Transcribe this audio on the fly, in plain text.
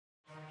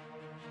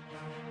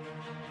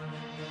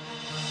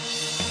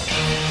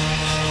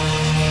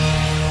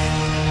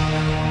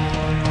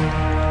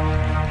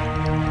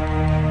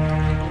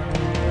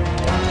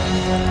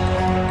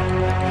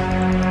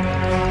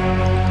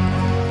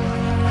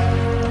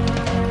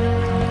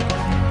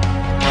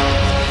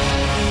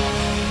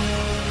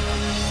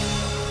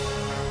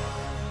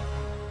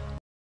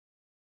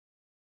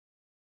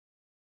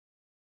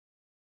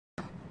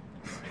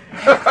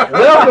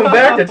Welcome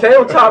back to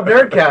Tabletop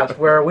Nerdcast,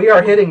 where we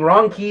are hitting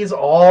wrong keys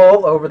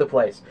all over the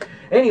place.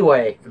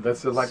 Anyway,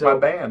 this is like my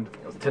band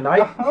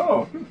tonight.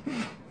 Oh,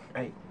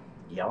 hey,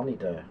 y'all need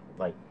to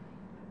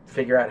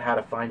figure out how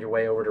to find your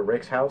way over to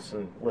Rick's house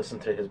and listen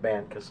to his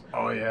band because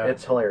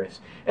it's hilarious.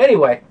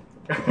 Anyway,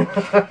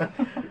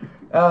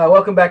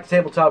 welcome back to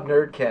Tabletop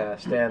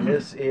Nerdcast, and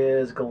this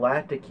is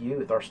Galactic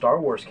Youth, our Star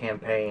Wars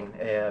campaign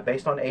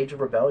based on Age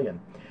of Rebellion.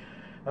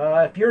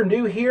 If you're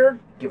new here,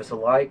 give us a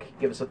like,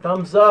 give us a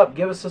thumbs up,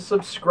 give us a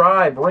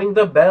subscribe, ring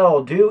the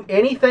bell, do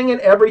anything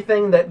and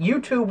everything that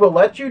YouTube will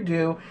let you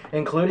do,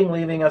 including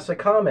leaving us a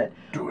comment.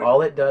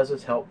 All it does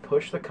is help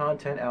push the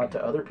content out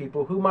to other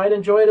people who might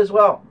enjoy it as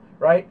well,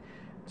 right?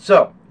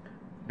 So,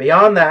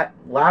 beyond that,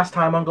 last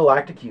time on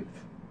Galactic Youth.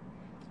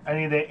 I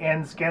need a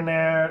hand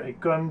scanner, a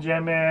gun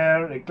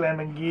jammer, a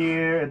climbing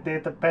gear, a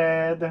data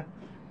pad.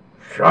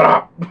 Shut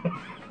up!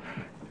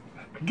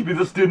 Give me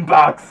the student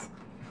box.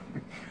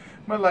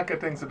 my like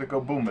things that go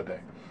boom a day.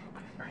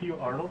 Are you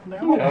Arnold now?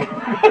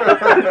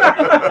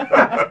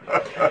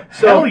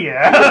 So, hell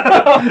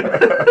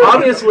yeah!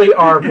 Obviously,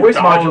 our voice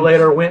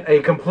modulator went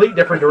a complete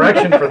different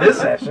direction for this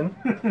session.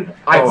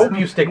 I hope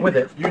you stick with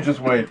it. You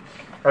just wait.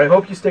 I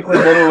hope you stick with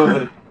The middle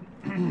of it.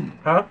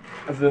 Huh?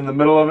 As in the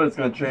middle of it, it's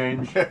going to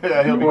change.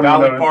 Yeah, he'll be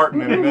Dolly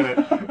Parton in a minute.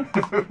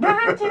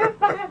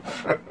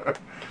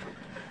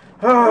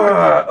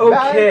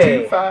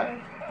 Okay.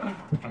 925.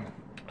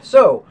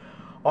 So,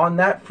 on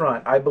that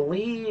front, I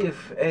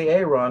believe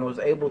Aaron was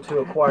able to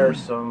acquire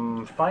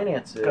some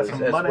finances, Got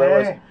some as money.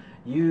 well as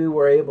you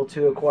were able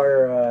to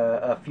acquire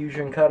a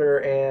fusion cutter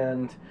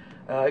and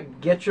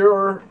get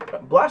your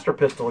blaster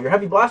pistol, your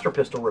heavy blaster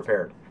pistol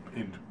repaired.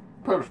 In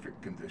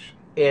perfect condition.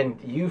 And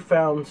you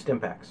found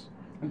Stimpaks.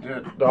 I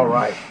did. All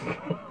right.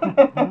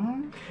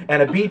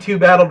 And a B-2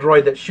 battle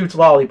droid that shoots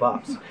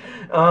lollipops.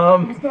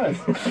 Nice.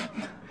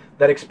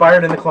 That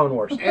expired in the Clone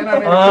Wars. And I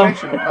made a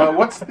connection.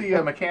 What's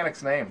the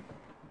mechanic's name?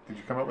 Did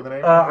you come up with a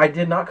name? I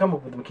did not come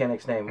up with the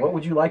mechanic's name. What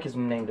would you like his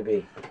name to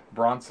be?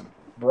 Bronson.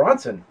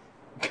 Bronson.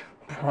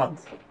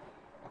 Bronze.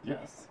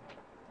 Yes.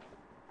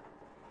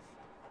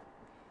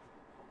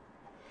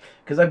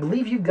 Because I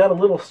believe you've got a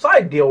little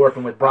side deal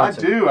working with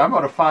Bronson. I do. I'm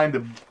going to find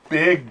a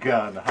big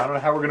gun. I don't know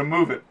how we're going to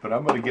move it, but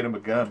I'm going to get him a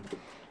gun.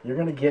 You're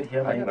going to get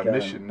him I got a gun.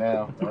 mission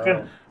now.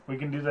 We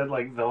can do that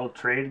like the whole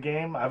trade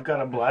game. I've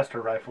got a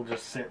blaster rifle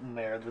just sitting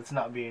there that's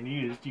not being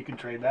used. You can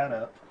trade that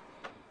up.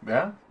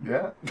 Yeah,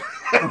 yeah.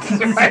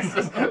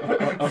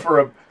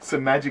 For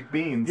some magic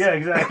beans. Yeah,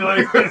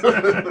 exactly.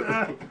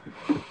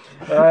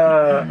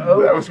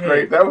 That was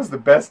great. That was the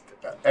best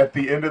at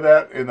the end of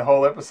that in the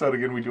whole episode.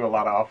 Again, we do a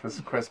lot of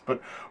Office Quest,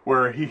 but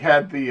where he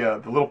had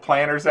the little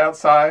planters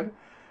outside,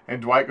 and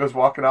Dwight goes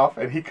walking off,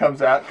 and he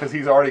comes out because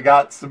he's already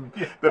got some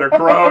that are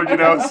grown, you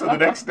know. So the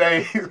next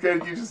day he's going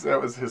to use. That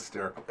was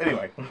hysterical.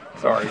 Anyway,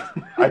 sorry,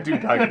 I do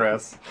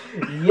digress.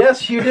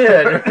 Yes, you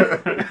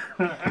did.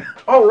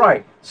 All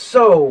right.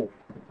 So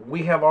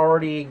we have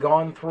already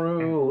gone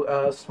through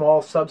a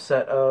small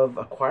subset of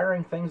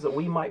acquiring things that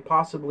we might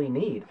possibly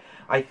need.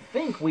 I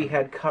think we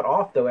had cut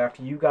off, though,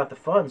 after you got the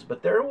funds,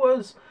 but there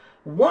was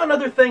one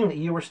other thing that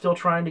you were still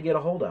trying to get a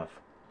hold of.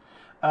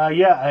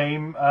 Yeah,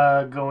 I'm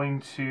going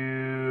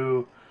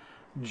to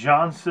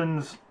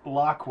Johnson's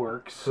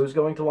Lockworks. Who's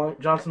going to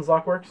Johnson's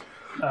Lockworks?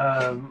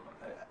 And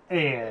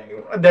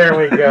There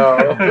we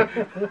go.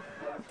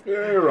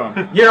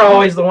 Aaron. You're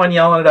always the one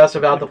yelling at us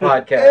about the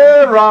podcast.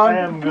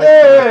 Aaron.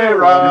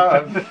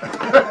 Aaron.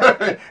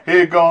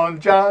 Here going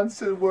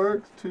Johnson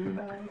works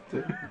tonight.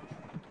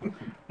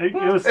 it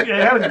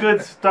had a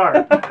good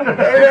start.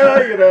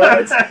 Yeah, you know,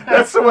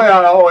 that's the way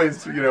I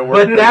always, work.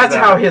 But that's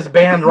how his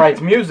band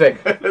writes music.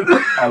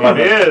 I love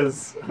It it.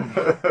 is.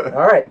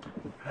 All right.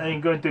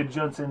 I'm going to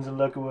Johnson's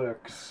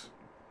Lockworks.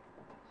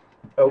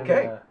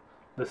 Okay. In,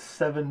 the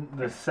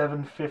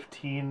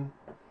 715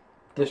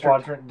 District.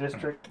 Quadrant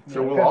District.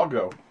 So we'll all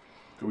go.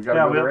 So we got to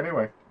Yeah, go there we'll-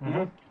 anyway.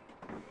 Mm-hmm.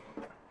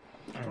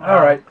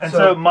 All right. And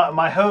so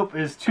my hope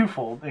is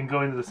twofold in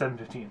going to the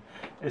 715.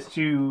 Is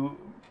to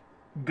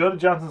go to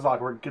Johnson's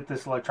Lockwork, get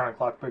this electronic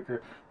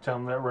lockpicker, tell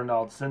them that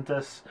Ronald sent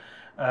us,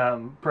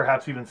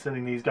 perhaps even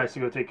sending these guys to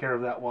go take care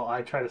of that while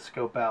I try to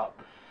scope out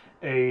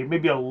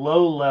maybe a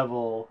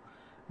low-level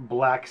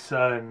Black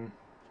Sun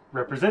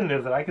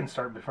representative that I can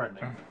start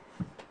befriending.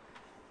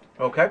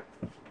 Okay.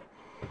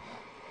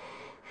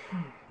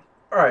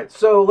 All right,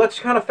 so let's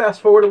kind of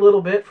fast forward a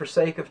little bit for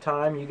sake of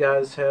time. You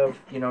guys have,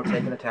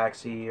 taken a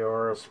taxi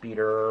or a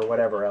speeder or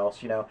whatever else,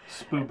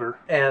 Spoober.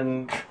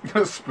 and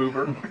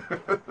Spoober.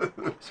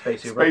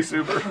 Space Uber. Space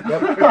Uber. Yep.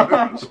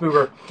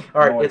 Spoober.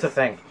 All right, it's a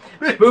thing.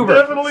 Spoober.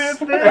 Definitely a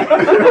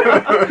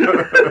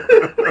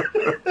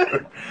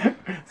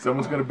thing.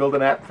 Someone's going to build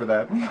an app for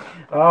that.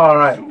 All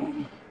right.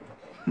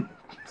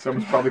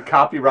 Someone's probably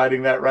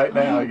copywriting that right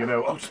now,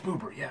 Oh,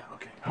 Spoober, yeah,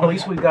 okay. At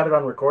least we've got it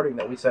on recording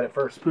that we said it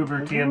first.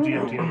 Spoober,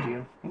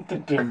 TM.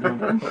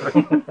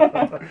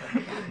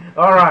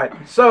 All right,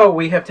 so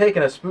we have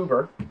taken a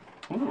Spoober,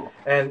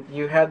 and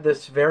you had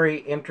this very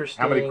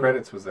interesting... How many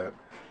credits was that?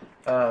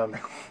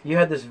 You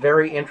had this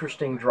very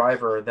interesting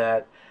driver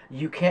that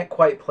You can't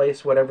quite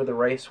place whatever the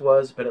race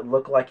was, but it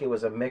looked like it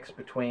was a mix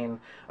between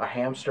a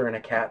hamster and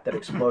a cat that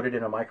exploded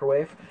in a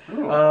microwave.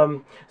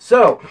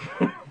 So,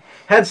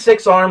 had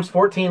 6 arms,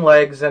 14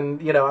 legs,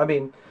 and, I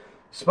mean,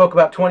 spoke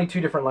about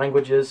 22 different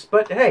languages.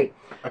 But, hey.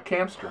 A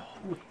camster.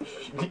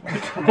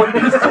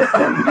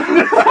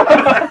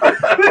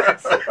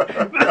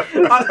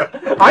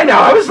 I know,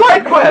 I was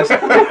side quest.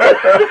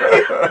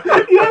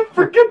 Yeah,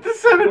 forget the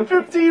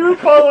 715. We're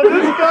following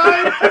this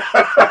guy.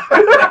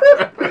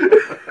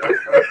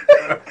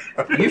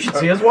 You should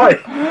see his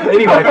wife.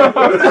 Anyway.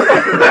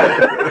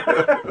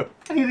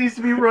 He needs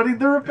to be running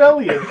the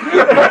rebellion.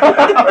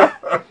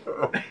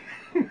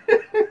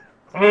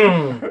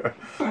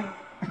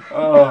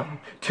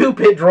 Two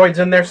pit droids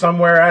in there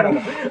somewhere. I don't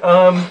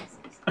know.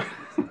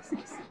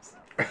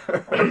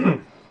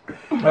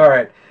 All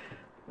right.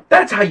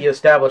 That's how you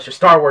establish a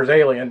Star Wars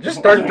alien. Just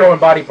start throwing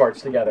body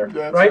parts together.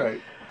 That's right?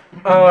 right.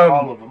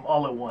 All of them,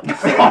 all at once.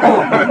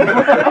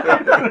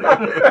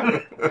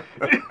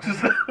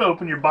 Just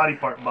open your body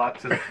part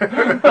box and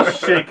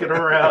shake it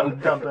around and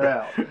dump it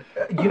out.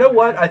 You know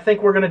what? I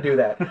think we're going to do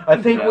that.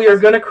 I think we are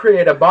going to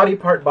create a body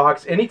part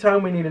box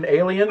anytime we need an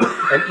alien,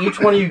 and each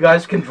one of you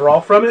guys can draw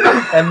from it,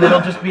 and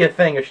it'll just be a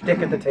thing, a shtick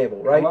at the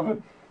table, right? I love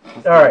it.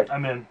 All right. I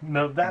mean,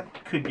 no,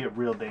 that could get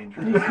real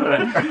dangerous.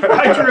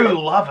 I drew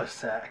lava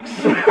sacks.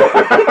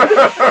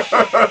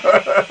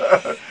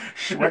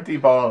 Sweaty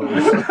balls.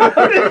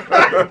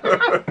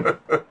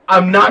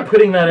 I'm not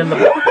putting that in the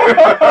book.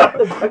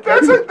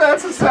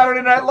 That's a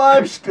Saturday Night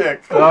Live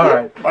stick. All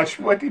right. My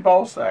sweaty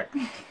ball sack.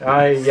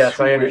 Yes,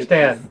 I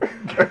understand.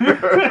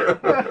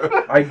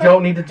 I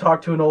don't need to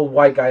talk to an old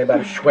white guy about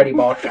a sweaty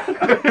ball shot.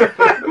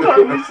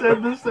 We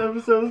said this episode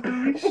is going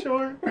to be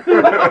short.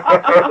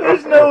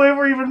 There's no way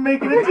we're even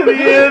making it to the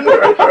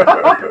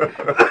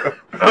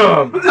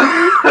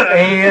end.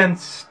 And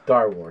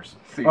Star Wars.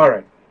 All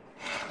right.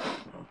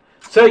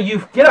 So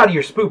you get out of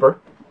your spoober.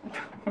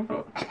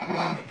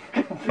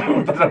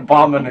 An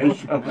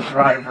abomination of a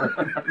driver.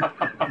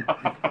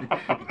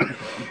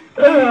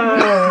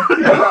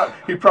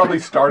 He probably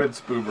started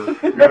Spoober.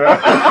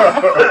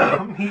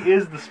 He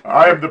is the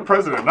I am the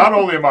president. Not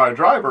only am I a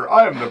driver,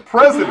 I am the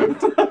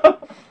president.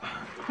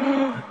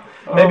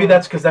 Maybe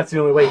that's because that's the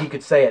only way he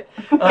could say it.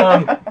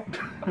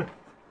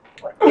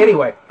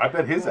 Anyway. I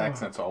bet his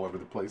accent's all over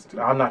the place, too.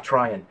 I'm not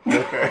trying.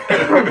 Okay.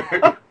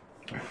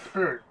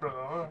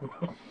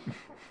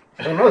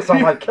 I know it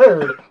sounds like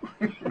code.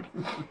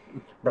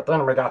 But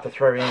then we got to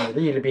throw in a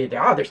little bit of the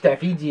other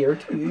stuff easier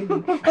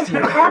too. See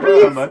your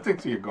copies? I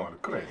think you're going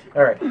crazy.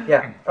 All right,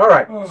 yeah. All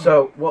right.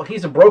 So, well,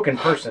 he's a broken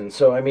person,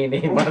 so I mean,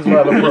 he might as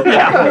well have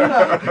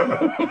a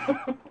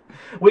broken.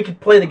 We could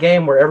play the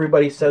game where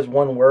everybody says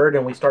one word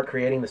and we start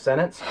creating the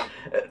sentence.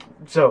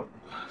 So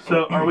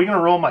are we going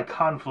to roll my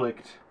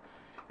conflict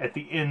at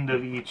the end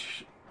of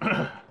each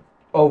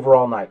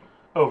overall night?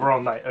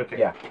 overall night?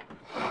 Okay.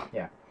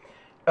 Yeah.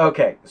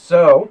 Okay.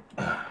 So.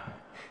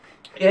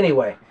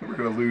 Anyway. We're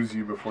going to lose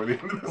you before the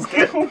end of this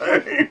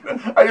campaign.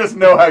 I just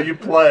know how you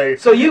play.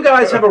 So you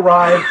guys have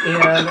arrived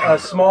in a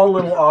small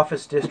little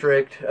office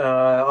district,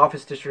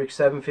 Office District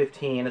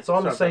 715. It's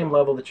on the same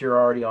level that you're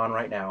already on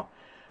right now.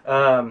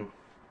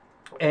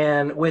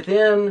 And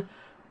within,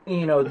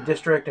 the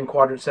district and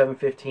Quadrant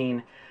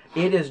 715,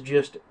 it is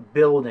just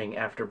building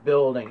after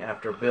building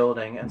after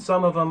building. And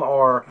some of them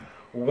are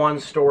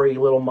one-story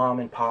little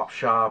mom-and-pop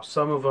shops.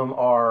 Some of them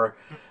are,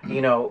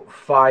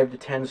 5 to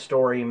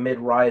 10-story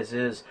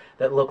mid-rises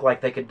that look like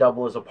they could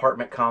double as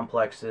apartment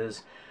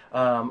complexes.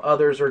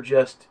 Others are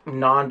just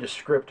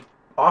nondescript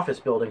office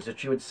buildings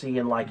that you would see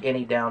in like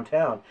any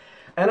downtown.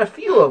 And a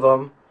few of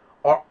them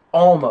are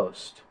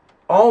almost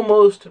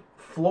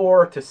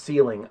floor to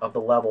ceiling of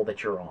the level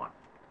that you're on.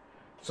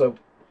 So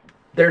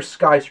there's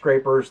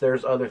skyscrapers,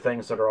 there's other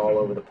things that are all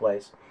over the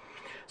place.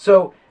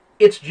 So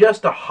it's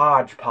just a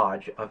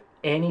hodgepodge of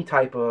any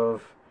type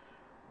of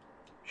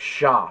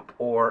shop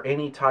or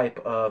any type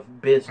of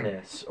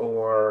business,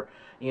 or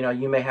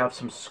you may have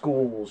some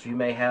schools, you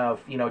may have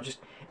just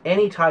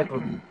any type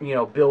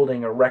of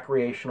building or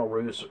recreational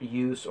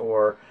use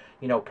or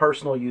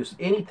personal use,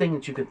 anything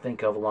that you can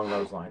think of along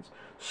those lines.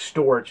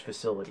 Storage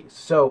facilities.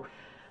 So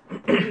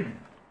the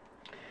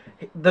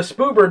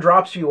spoober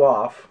drops you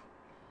off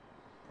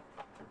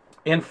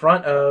in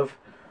front of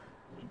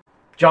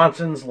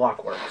Johnson's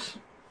Lockworks.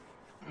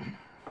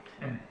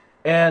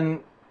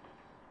 And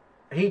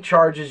he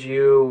charges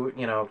you,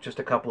 just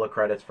a couple of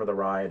credits for the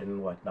ride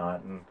and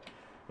whatnot. And,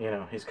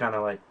 he's kind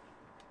of like,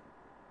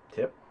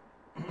 tip.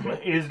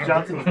 Is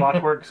Johnson's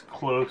Lockworks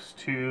close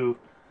to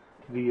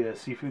the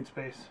seafood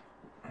space?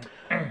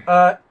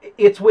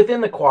 It's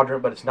within the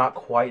quadrant, but it's not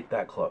quite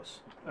that close.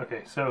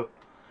 Okay, so...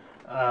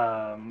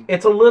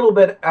 it's a little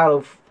bit out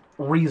of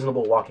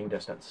reasonable walking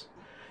distance.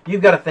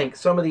 You've got to think,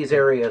 some of these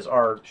areas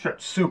are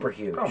super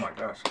huge. Oh my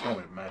gosh, I can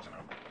only imagine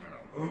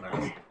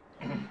how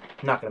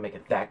Not going to make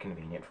it that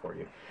convenient for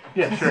you.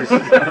 Yeah, sure.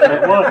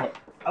 Well,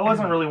 I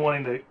wasn't really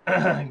wanting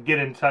to get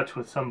in touch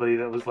with somebody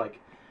that was like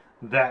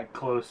that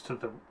close to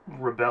the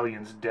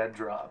rebellion's dead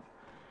drop.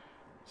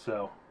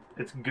 So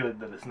it's good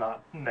that it's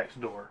not next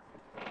door.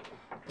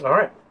 All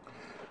right.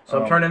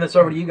 So I'm turning this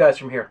over to you guys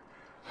from here.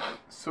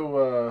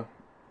 So,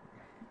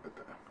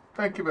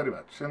 thank you very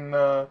much. And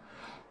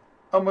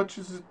how much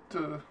is it?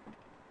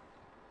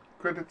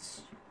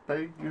 Credits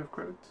pay? You have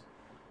credits?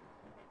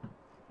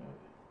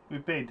 We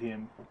paid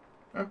him.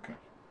 Okay.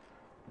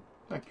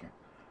 Thank you.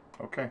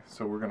 Okay,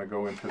 so we're going to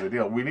go into the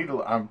deal. We need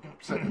to. I'm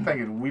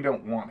thinking we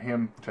don't want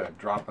him to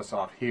drop us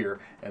off here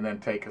and then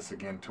take us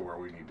again to where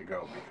we need to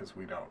go because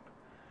we don't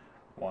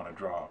want to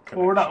draw.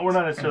 Well, we're not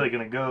necessarily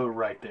going to go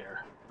right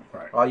there.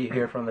 Right. All you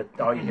hear from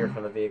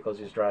the vehicles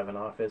he's driving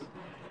off is,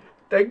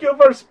 "Thank you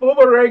for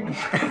spoobering.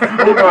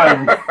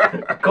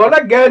 Spoobering. Call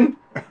again."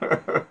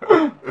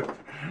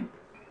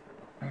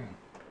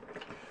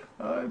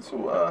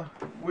 So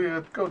we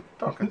go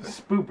talk at this.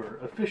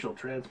 Spoober, official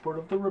transport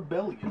of the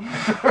rebellion.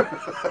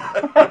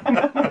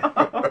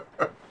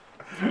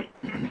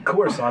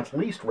 Coruscant's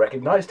least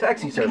recognized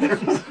taxi service.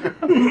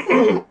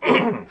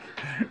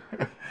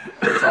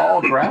 It's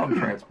all ground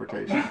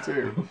transportation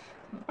too.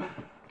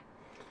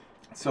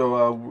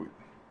 So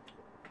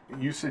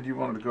you said you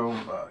wanted to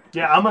go.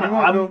 Yeah, I'm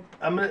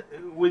gonna.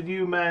 Would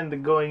you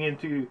mind going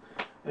into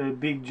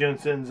Big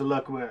Johnson's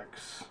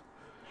Lockworks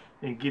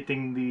and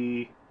getting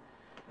the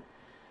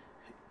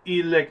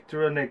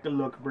electronic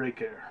lock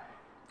breaker?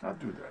 I'll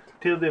do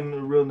that. Tell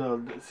them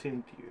Ronald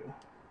sent you.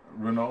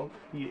 Ronald?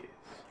 Yes.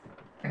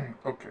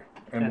 Okay.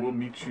 And we'll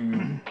meet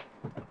you.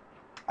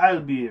 I'll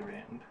be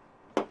around.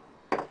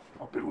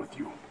 I'll be with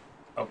you.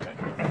 Okay.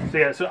 So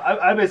yeah, so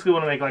I basically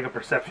want to make like a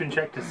perception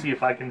check to see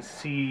if I can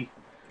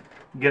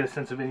get a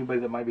sense of anybody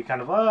that might be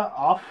kind of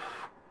off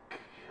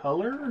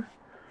color,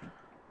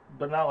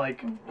 but not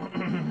like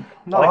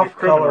not Off like a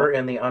criminal. color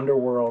in the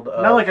underworld.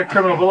 Not like a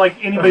criminal, but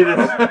like anybody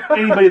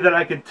that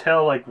I could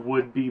tell like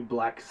would be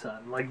Black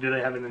Sun. Like, do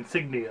they have an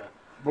insignia?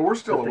 But we're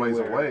still That a they ways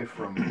wear. away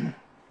from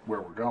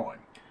where we're going.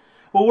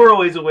 Well, we're a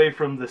ways away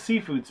from the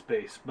seafood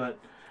space, but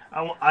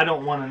I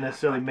don't want to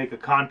necessarily make a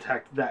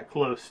contact that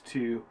close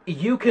to.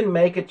 You can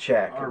make a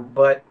check, Or-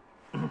 but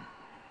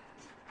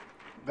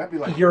That'd be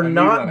like you're a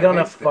needle not in a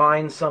gonna haystack.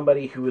 find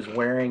somebody who is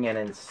wearing an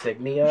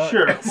insignia.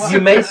 Sure.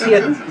 You may see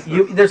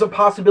it. There's a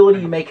possibility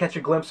you may catch a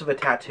glimpse of a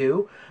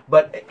tattoo,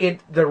 but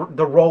the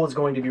role is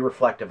going to be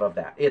reflective of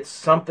that. It's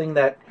something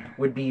that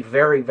would be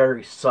very,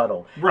 very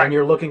subtle, Right. and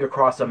you're looking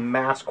across a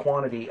mass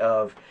quantity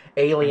of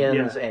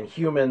aliens Yeah. and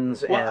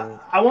humans Well, and.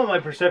 I want my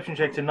perception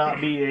check to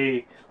not be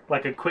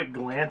a quick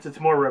glance. It's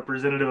more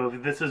representative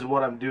of this is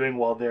what I'm doing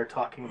while they're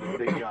talking to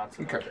Big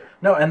Johnson. Okay.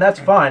 No, and that's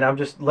fine. I'm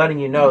just letting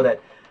you know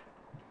that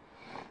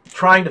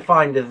trying to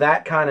find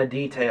that kind of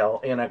detail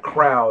in a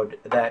crowd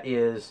that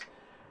is.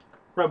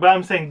 Right, but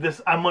I'm saying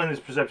this. I'm wanting this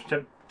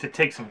perception to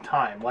take some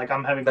time. Like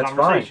I'm having That's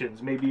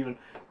conversations, maybe even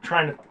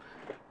trying to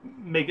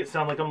make it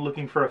sound like I'm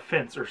looking for a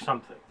fence or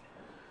something.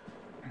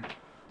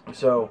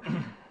 So,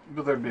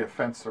 But there'd be a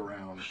fence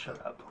around. Shut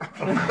up.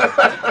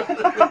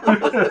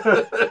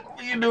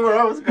 You knew where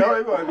I was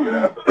going, but you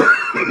know.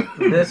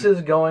 this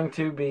is going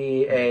to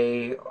be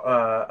a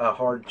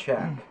hard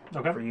check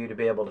Okay. for you to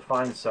be able to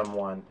find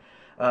someone.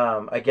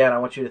 Again, I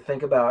want you to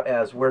think about,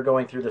 as we're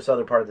going through this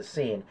other part of the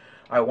scene,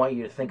 I want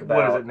you to think What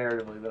is about it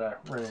narratively that I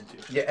run into?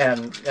 yeah,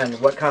 and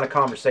what kind of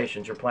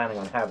conversations you're planning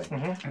on having,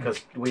 Mhm.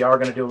 because we are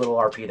going to do a little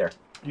RP there.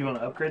 You want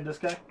to upgrade this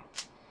guy?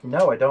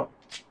 No, I don't.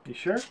 You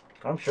sure?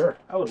 I'm sure.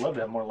 I would love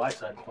to have more life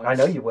side points. I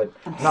know you would.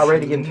 I'm not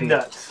ready to get into you.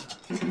 Nuts.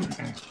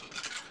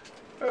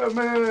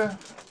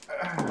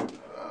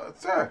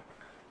 Sir,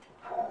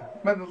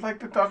 man, I'd like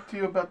to talk to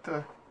you about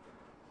the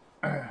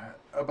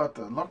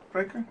lock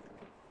breaker,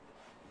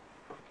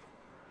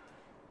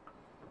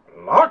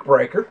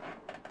 Lockbreaker.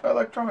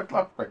 electronic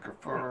lock breaker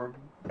for.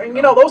 And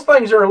you know those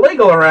things are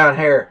illegal around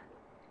here.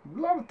 A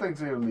lot of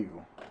things are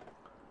illegal.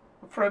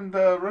 A friend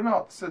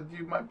Renault said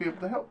you might be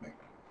able to help me.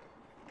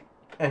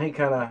 And he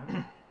kind of,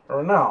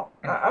 Renault.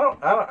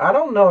 I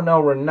don't know no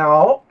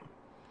Renault.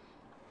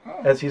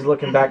 As he's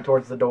looking back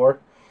towards the door.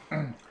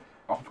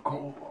 Of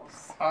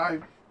course.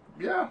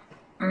 Yeah.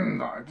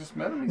 No, I just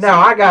met him. He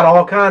Now said- I got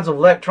all kinds of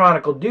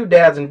electronical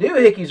doodads and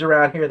doohickeys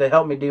around here that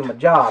help me do my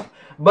job,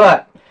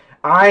 but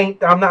I'm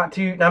not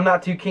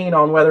too keen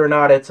on whether or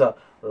not it's a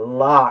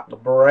lock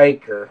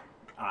breaker,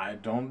 I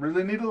don't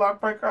really need a lock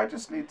breaker. I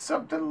just need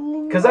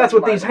something. because that's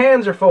what these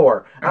hands are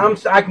for.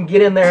 I can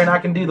get in there and I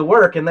can do the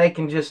work, and they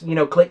can just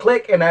click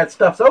click, and that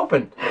stuff's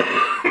open.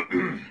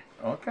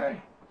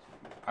 Okay.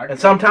 And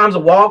sometimes a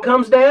wall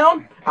comes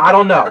down. I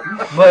don't know,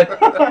 but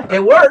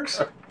it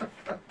works.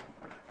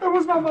 It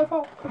was not my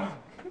fault.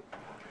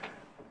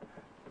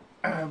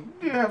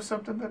 Do you have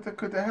something that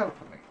could help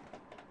me?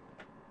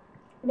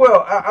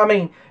 Well, I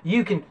mean,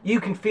 you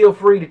can feel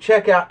free to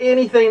check out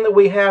anything that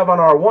we have on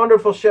our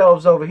wonderful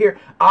shelves over here.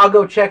 I'll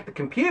go check the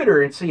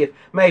computer and see if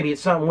maybe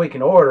it's something we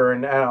can order,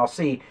 and I'll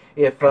see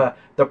if the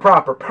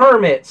proper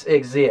permits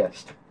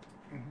exist.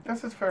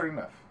 This is fair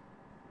enough.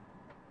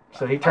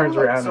 So he turns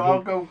around. So and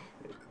I'll go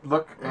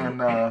look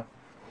and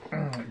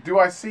do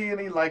I see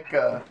any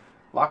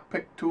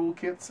lockpick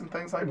toolkits and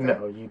things like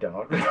that? No, you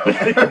don't.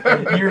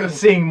 You're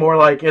seeing more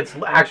like it's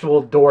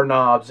actual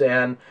doorknobs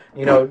and,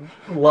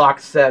 lock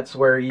sets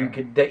where you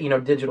could,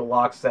 digital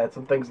lock sets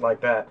and things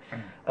like that.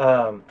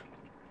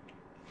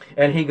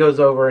 And he goes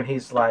over and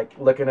he's like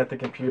looking at the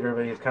computer,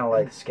 but he's kind of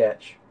like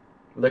sketch,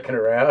 looking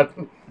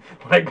around.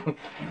 Like,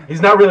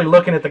 he's not really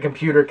looking at the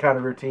computer kind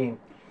of routine.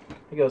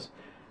 He goes,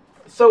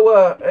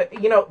 so,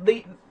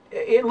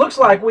 it looks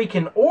like we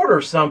can order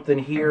something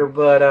here,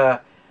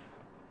 but,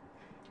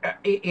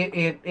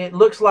 it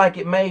looks like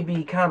it may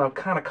be kind of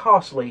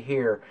costly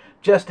here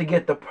just to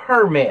get the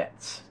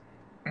permits.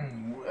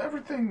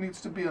 Everything needs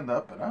to be on the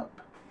up and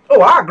up.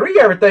 Oh, I agree.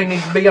 Everything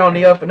needs to be on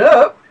the up and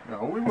up.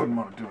 No, we wouldn't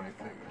want to do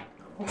anything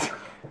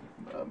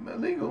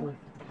illegal.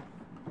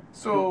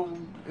 So.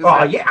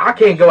 Yeah, I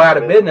can't go out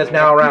of business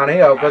now around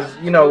here because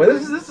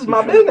this is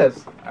my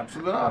business.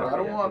 Absolutely not. I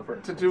don't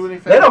want to do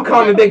anything. They don't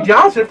call me Big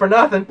Johnson for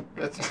nothing.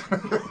 That's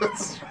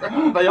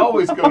right. They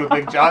always go to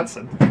Big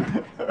Johnson.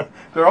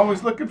 They're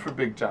always looking for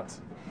Big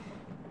Johnson.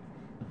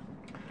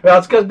 Well,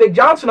 it's because Big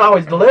Johnson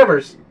always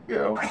delivers.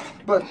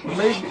 But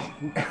maybe.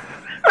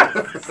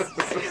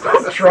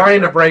 I'm trying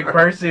to break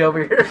Percy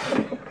over here.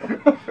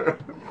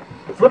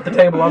 Flip the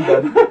table, I'm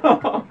done.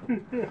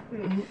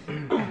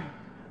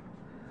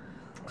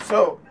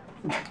 So,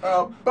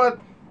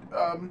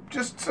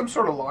 just some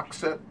sort of lock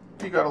set.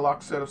 You got a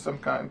lock set of some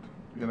kind,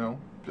 that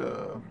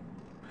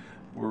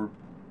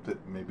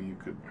maybe you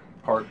could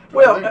part.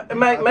 Well,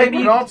 maybe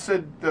Renaud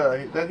said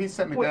that he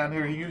sent me down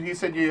here. He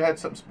said you had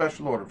something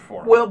special ordered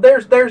for him. Well,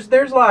 there's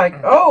like,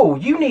 oh,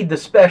 you need the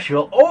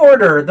special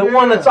order, the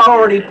one that's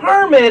already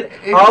permit.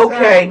 Exactly.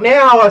 Okay,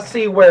 now I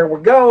see where we're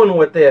going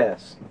with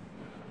this.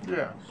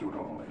 Yeah.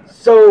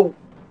 So,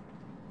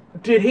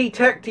 did he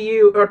talk to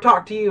you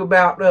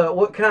about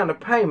what kind of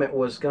payment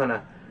was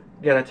gonna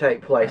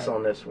take place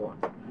on this one?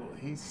 Well,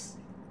 he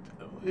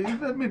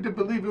led me to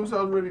believe it was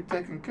already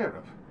taken care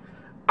of.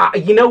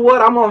 You know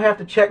what? I'm gonna have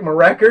to check my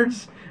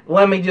records.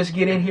 Let me just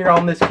get in here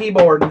on this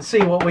keyboard and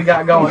see what we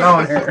got going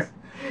on here.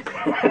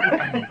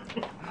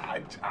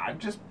 I'm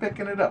just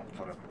picking it up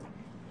for him.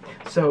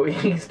 So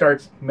he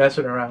starts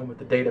messing around with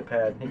the data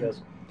pad, and he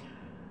goes,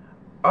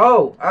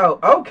 "Oh,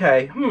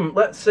 okay.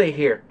 Let's see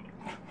here.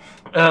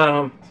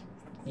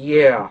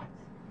 Yeah.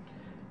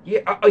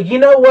 You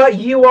know what?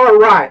 You are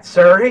right,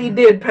 sir. He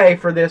did pay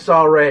for this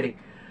already.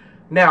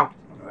 Now,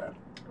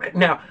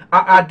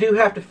 I do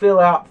have to fill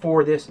out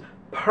for this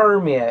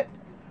permit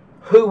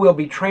who will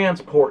be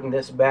transporting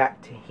this back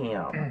to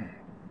him.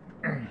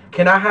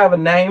 Can I have a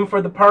name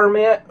for the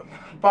permit?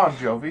 Bon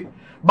Jovi.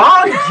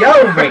 Bon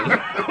Jovi.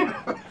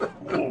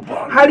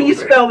 How do you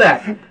spell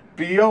that?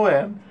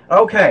 BON.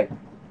 Okay.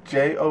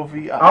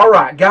 JOVI. All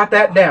right, got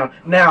that down.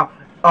 Now,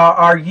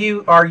 are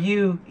you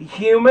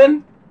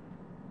human,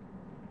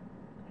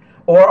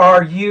 or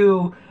are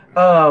you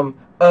of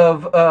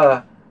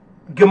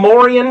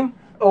Gamorrean?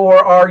 Or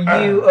are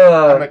you...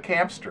 I'm a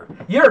campster.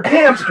 You're a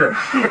campster.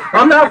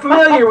 I'm not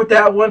familiar with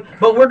that one,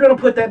 but we're going to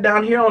put that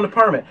down here on the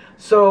permit.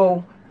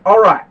 So,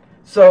 all right.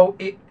 So,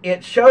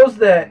 it shows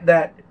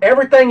that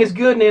everything is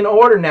good and in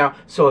order now.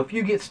 So, if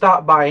you get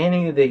stopped by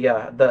any of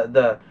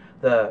the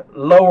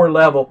lower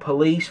level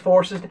police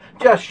forces,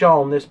 just show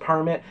them this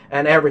permit,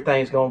 and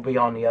everything's going to be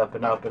on the up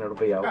and up, and it'll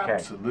be okay.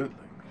 Absolutely.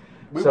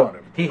 So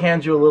he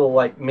hands you a little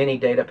mini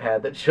data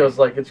pad that shows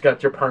it's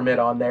got your permit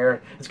on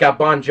there. It's got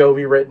Bon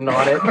Jovi written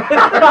on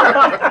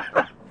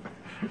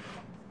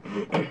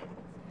it.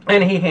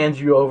 And he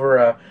hands you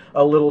over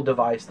a little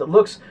device that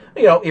looks,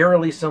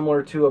 eerily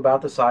similar to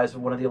about the size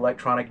of one of the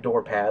electronic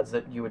door pads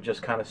that you would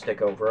just kind of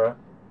stick over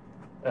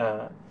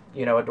a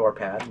door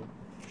pad and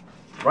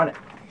run it.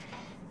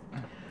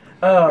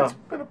 It's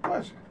been a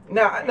pleasure.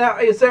 Now,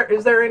 is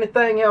there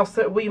anything else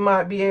that we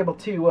might be able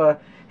to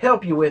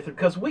help you with,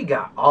 because we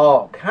got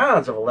all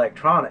kinds of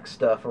electronic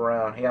stuff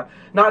around here.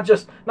 Not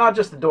just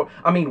the door.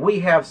 I mean,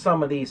 we have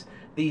some of these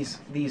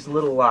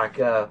little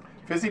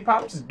Fizzy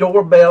Pops?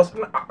 Doorbells.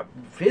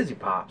 Fizzy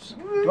Pops.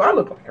 Do I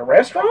look like a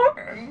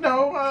restaurant?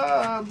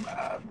 No,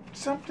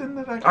 something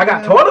that I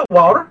got toilet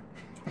water.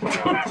 We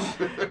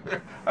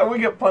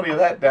get plenty of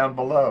that down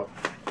below.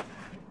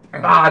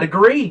 I'd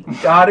agree.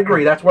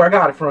 That's where I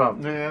got it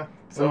from. Yeah.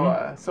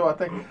 So so I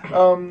think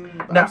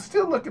I'm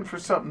still looking for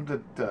something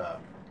that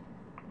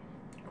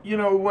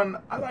when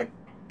I like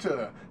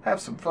to have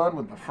some fun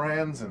with my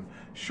friends and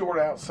short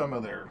out some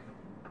of their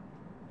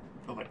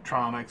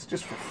electronics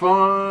just for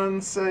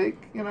fun's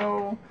sake,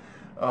 Shorten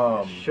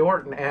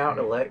out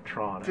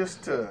electronics.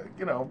 Just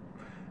little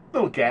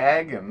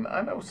gag, and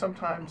I know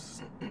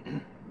sometimes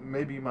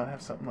maybe you might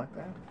have something like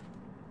that.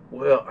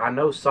 Well, I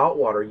know salt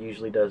water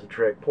usually does a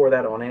trick. Pour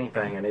that on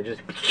anything, and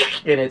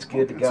it's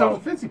good to go. So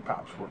Fizzy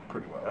Pops work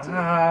pretty well too.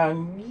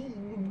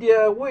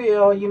 Yeah,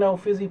 well,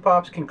 Fizzy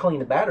Pops can clean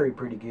the battery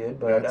pretty good,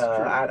 but That's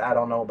true. I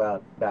don't know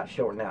about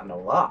shorting out no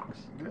locks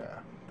Yeah,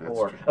 that's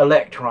or true.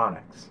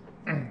 electronics.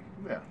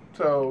 Yeah.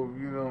 So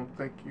you don't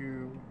think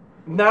you?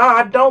 No,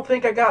 I don't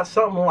think I got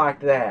something like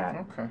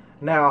that. Okay.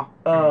 Now,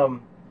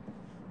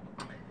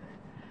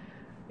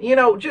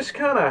 just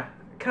kind of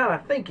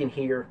thinking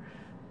here.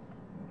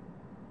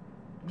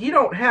 you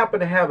don't happen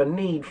to have a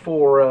need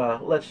for,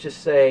 let's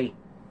just say,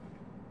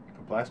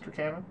 A blaster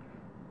cannon?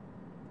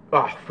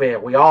 oh, well,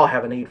 we all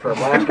have a need for a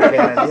blaster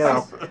cannon, you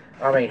know.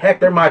 I mean, heck,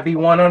 there might be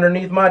one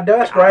underneath my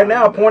desk right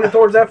now pointed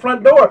towards that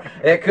front door.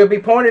 It could be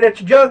pointed at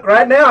your junk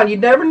right now, and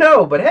you'd never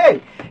know. But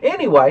hey,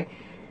 anyway,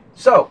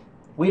 so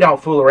we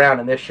don't fool around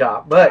in this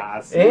shop. But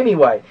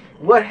anyway,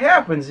 what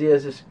happens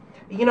is,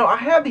 you know, I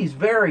have these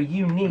very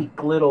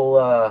unique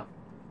little,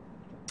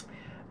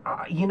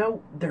 you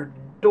know, their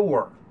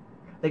door.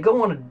 They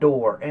go on a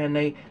door, and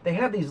they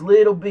have these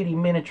little bitty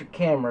miniature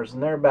cameras,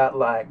 and they're about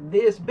like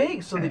this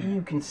big so that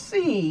you can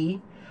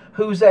see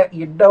who's at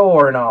your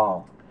door and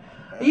all.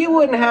 You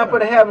wouldn't happen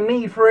to have a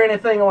need for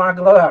anything like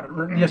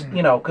that, just,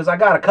 you know, because I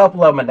got a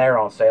couple of them, and they're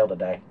on sale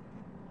today.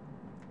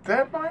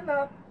 That might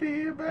not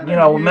be a bad You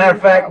know, idea. matter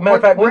of fact,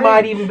 we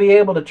might range? even be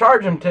able to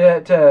charge them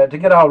to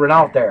get all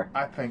Renault there.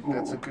 I think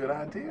that's a good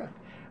idea.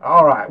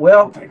 All right,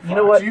 well, you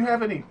know what? Do you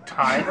have any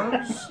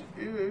timers?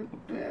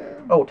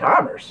 Oh,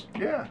 timers.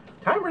 Yeah.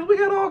 Timers, we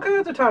got all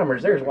kinds of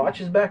timers. There's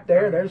watches back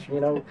there. There's, you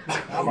know.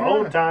 I'm an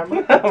old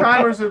timer.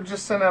 Timers have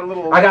just sent out a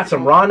little. I got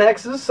some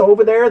Ronexes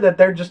over there that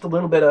they're just a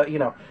little bit of, you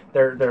know,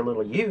 they're a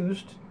little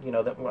used, you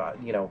know, that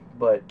you know,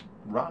 but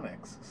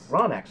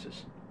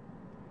Ronexes.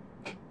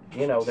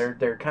 You know,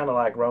 they're kind of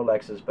like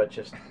Rolexes, but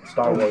just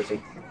Star Warsy.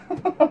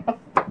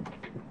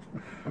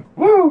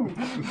 Woo!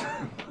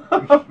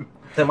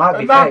 They might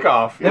be knock fake.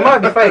 off. They might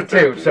be fake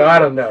too, so I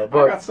don't know. I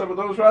But got some of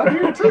those right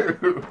here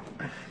too.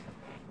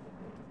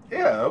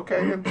 Yeah,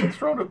 okay. And just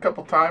throw in a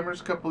couple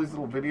timers, a couple of these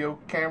little video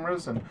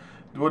cameras, and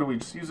what do we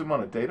just use them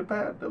on a data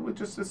pad? Do we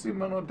just see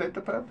them on a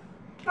data pad?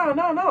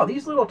 no.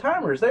 These little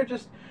timers, they're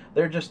just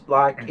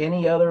like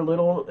any other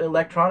little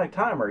electronic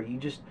timer. You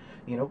just,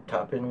 you know,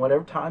 type in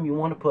whatever time you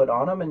want to put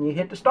on them, and you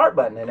hit the start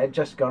button, and it's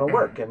just gonna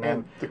work. And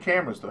then the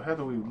cameras, though, how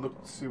do we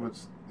look to see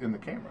what's in the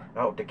camera?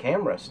 oh, the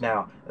cameras.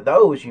 Now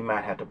those you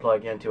might have to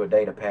plug into a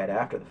data pad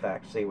after the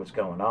fact to see what's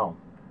going on.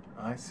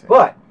 I see.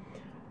 But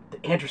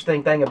the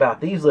interesting thing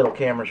about these little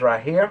cameras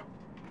right here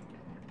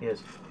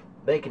is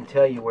they can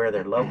tell you where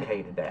they're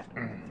located at.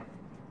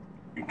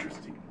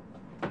 Interesting.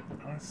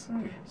 I see.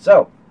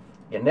 So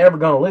you're never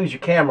gonna lose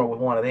your camera with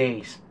one of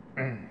these.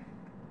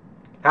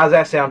 How's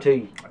that sound to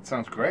you? That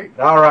sounds great.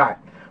 All right.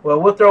 Well,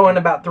 we'll throw in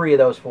about 3 of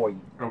those for you.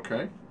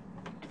 Okay.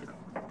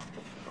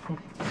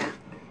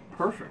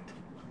 Perfect.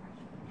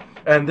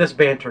 And this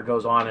banter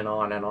goes on and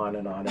on and on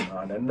and on and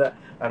on. And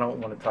I don't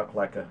want to talk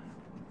like a...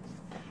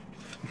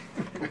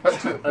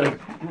 I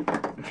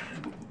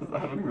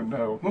don't even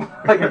know.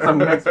 Like it's a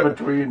mix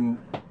between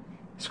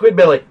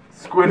Squidbilly.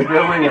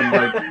 Squidbilly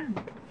and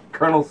like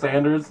Colonel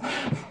Sanders.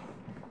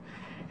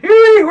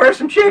 Hey, where's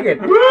some chicken?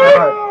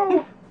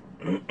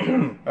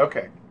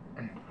 Okay.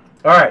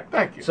 All right.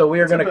 Thank you. So we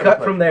are It's a going to bit of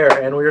cut a from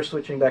there, and we are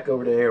switching back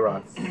over to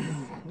Aaron.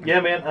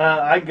 Yeah, man.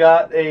 I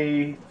got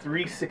a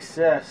 3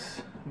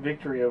 success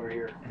victory over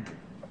here.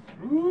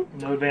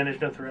 No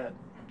advantage, no threat.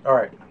 All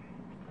right.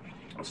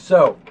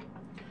 So,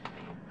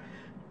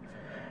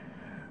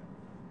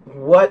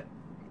 what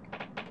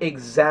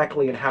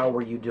exactly and how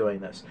were you doing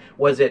this?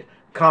 Was it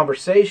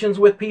conversations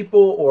with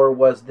people, or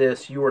was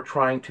this you were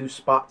trying to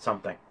spot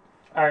something?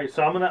 All right,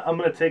 so I'm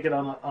gonna take it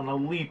on a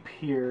leap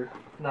here.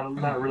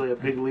 Not really a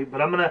big leap,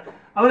 but I'm gonna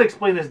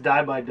explain this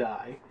die by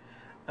die,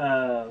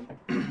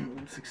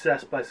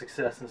 success by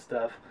success and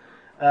stuff,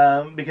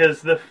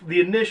 because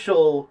the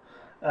initial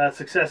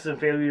successes and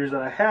failures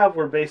that I have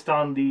were based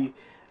on the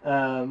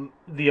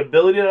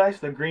ability dice,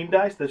 the green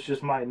dice. That's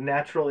just my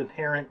natural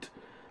inherent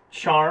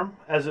charm,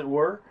 as it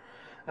were.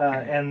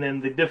 And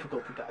then the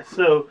difficulty dice.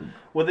 So,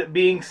 with it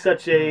being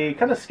such a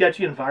kind of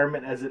sketchy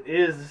environment as it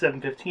is, the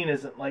 715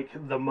 isn't like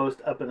the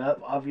most up and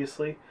up,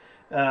 obviously,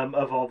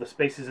 of all the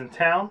spaces in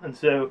town. And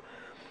so,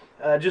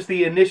 just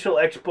the initial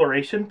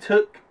exploration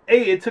took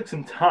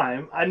some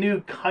time. I knew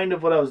kind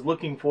of what I was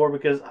looking for,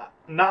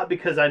 not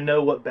because I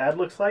know what bad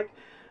looks like,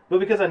 but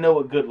because I know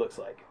what good looks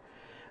like.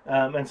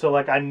 And so,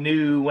 like, I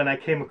knew when I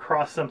came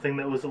across something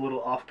that was a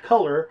little off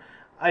color,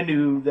 I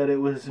knew that it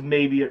was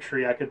maybe a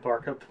tree I could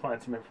bark up to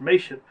find some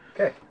information.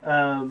 Okay.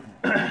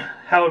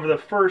 However, the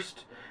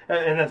first,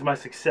 and that's my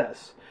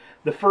success,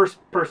 the first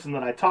person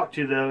that I talked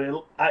to,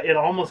 though, it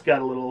almost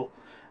got a little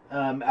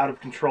out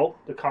of control.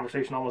 The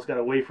conversation almost got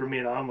away from me,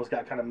 and I almost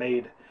got kind of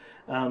made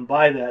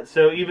by that.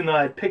 So even though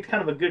I picked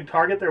kind of a good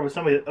target, there was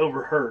somebody that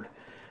overheard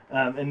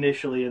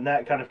initially, and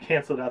that kind of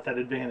canceled out that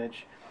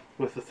advantage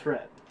with the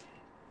threat.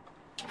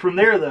 From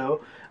there,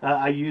 though,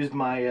 I used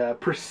my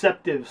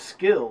perceptive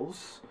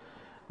skills,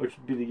 which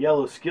would be the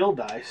yellow skill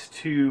dice,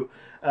 to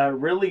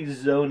really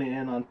zone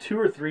in on 2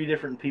 or 3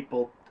 different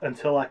people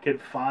until I could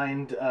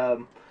find a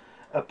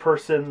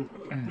person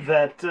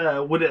that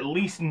would at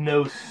least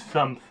know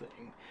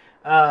something.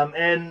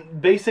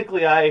 And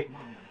basically, I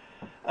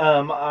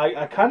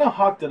kind of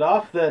hawked it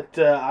off that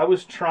I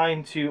was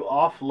trying to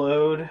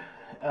offload.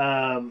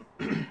 I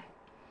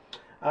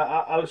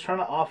was trying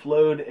to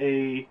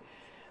offload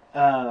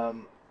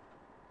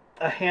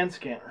a hand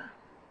scanner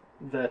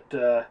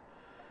that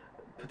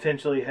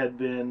potentially had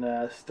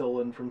been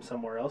stolen from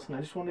somewhere else, and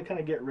I just wanted to kind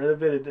of get rid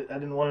of it. I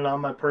didn't want it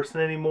on my person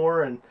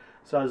anymore, and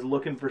so I was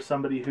looking for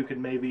somebody who could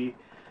maybe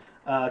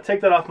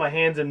take that off my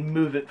hands and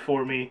move it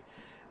for me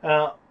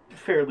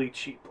fairly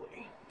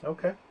cheaply.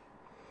 Okay.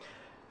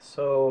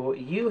 So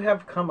you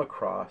have come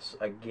across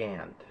a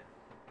Gand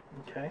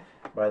Okay.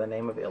 by the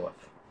name of Illith.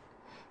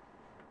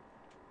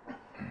 All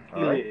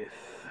Elith. right.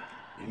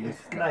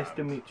 It's nice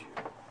to meet you.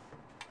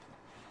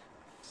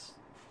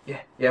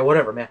 Yeah,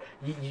 whatever, man.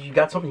 You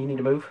got something you need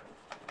to move?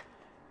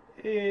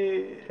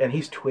 Eh, And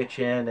he's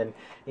twitching, and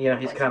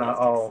he's kind of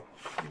all.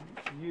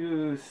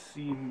 you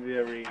seem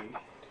very...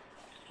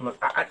 Look,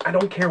 I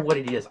don't care what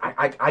it is.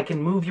 I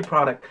can move your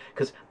product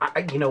because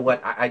you know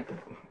what I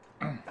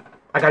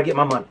gotta get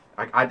my money.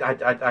 I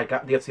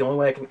got that's the only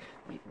way I can.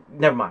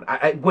 Never mind.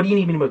 What do you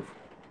need me to move?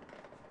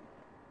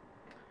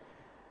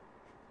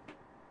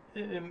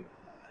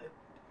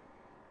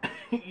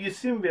 You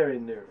seem very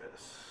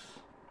nervous.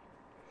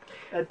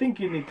 I think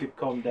you need to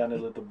calm down a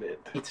little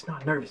bit. It's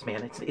not nervous,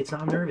 man. It's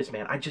not nervous,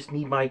 man. I just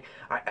need my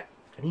I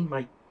need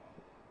my.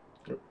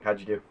 How'd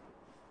you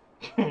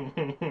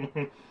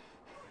do?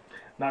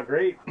 Not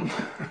great.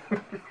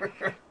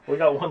 We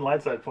got one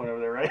light side point over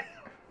there, right?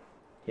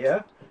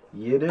 Yeah,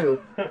 you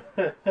do.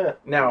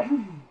 Now,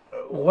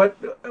 what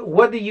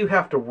do you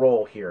have to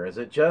roll here? Is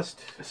it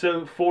just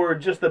So for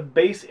just the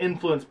base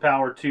influence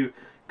power to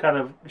kind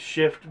of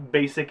shift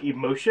basic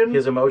emotion,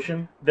 his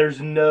emotion?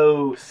 there's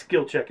no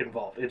skill check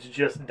involved. It's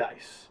just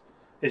dice.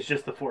 It's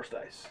just the force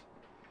dice.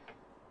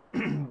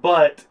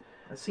 But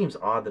It seems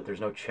odd that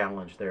there's no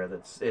challenge there.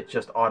 It's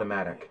just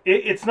automatic.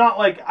 it's not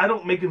like I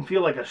don't make him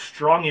feel like a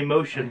strong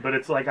emotion, but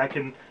it's like I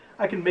can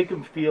make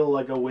him feel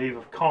like a wave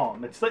of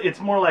calm. It's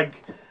more like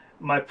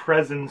my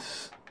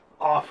presence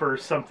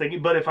offers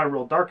something. But if I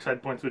roll dark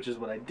side points, which is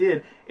what I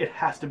did, it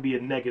has to be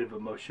a negative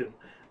emotion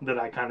that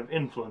I kind of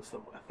influence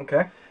them with.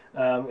 Okay.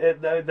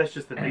 That's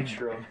just the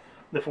nature of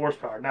the force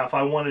power. Now, if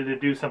I wanted to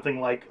do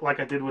something like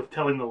I did with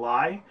telling the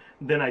lie,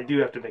 then I do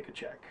have to make a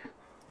check.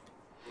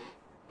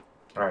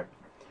 All right.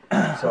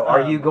 So,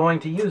 are you going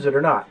to use it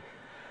or not?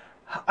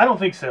 I don't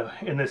think so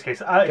in this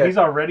case. Okay. He's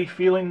already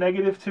feeling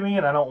negative to me,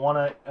 and I don't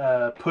want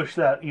to push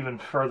that even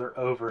further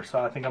over.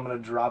 So I think I'm going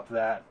to drop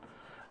that.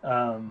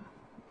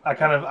 I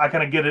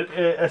kind of get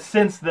a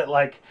sense that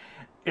like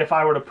if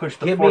I were to push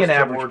the Give force me an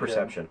average toward him-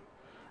 perception,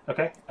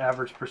 Okay,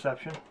 average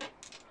perception.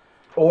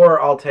 or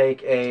I'll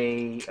take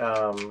a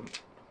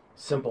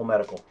simple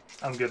medical.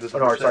 I'm good as a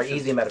Or perception. sorry,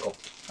 easy medical.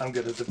 I'm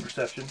good as a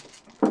perception.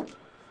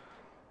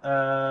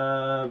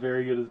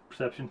 Very good at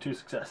perception. 2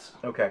 success.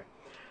 Okay.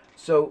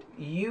 So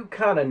you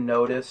kind of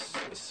notice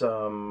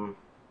some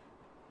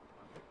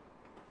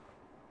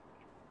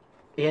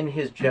in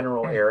his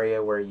general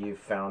area where you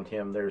found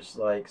him. There's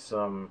like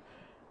some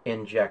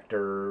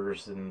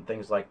injectors and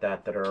things like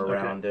that are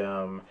around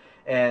him,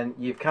 and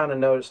you've kind of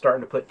noticed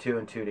starting to put 2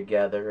 and 2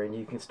 together, and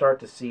you can start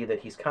to see that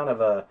he's kind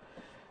of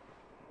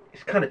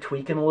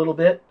tweaking a little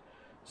bit.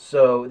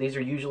 So these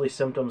are usually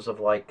symptoms of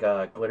like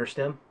glitter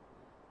stim.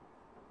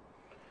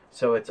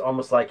 So it's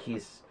almost like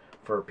he's,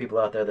 for people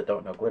out there that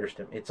don't know glitter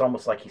stim, it's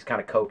almost like he's kind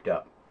of coked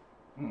up.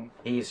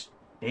 He's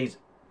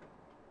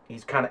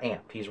kind of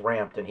amped. He's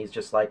ramped, and he's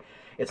just like,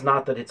 it's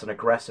not that it's an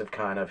aggressive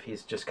kind of.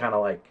 He's just kind of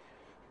like,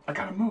 I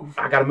gotta move.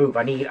 I gotta move.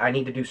 I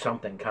need to do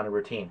something kind of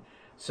routine.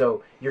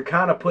 So you're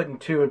kind of putting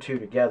 2 and 2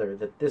 together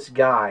that this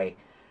guy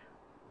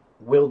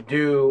will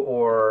do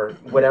or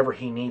whatever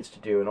he needs to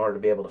do in order to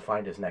be able to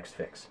find his next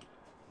fix.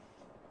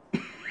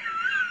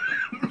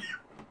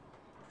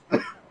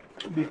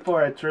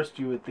 Before I trust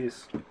you with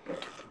this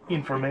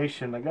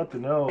information, I got to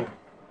know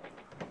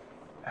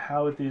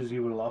how it is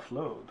you will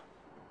offload.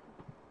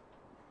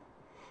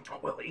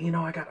 Well,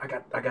 I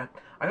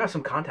got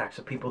some contacts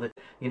of people that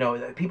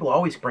people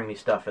always bring me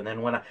stuff, and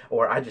then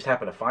I just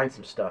happen to find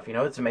some stuff.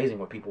 It's amazing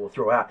what people will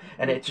throw out,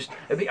 and it just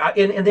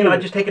and then I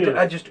just take it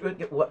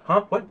to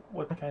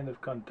What kind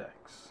of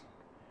contacts?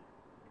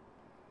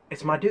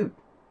 It's my dude.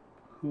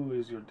 Who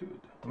is your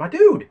dude? My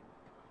dude.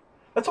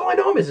 That's all I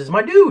know him is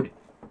my dude.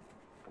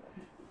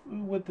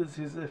 What is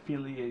his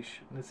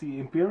affiliation? Is he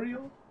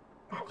Imperial?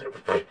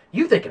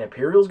 You think an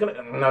Imperial's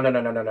gonna?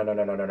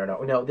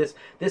 No. This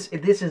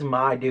is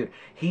my dude.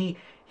 He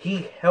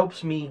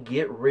helps me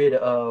get rid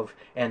of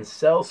and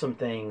sell some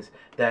things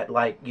that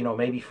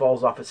maybe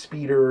falls off of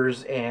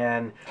speeders,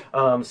 and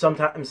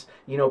sometimes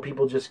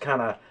people just kind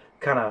of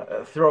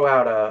throw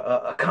out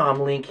a comm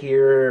link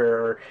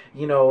here,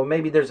 or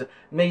maybe there's a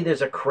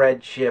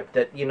cred chip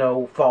that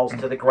falls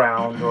to the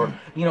ground, or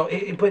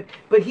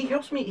but he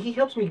helps me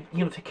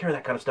take care of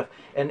that kind of stuff,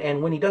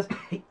 and when he does,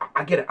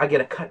 I get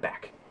a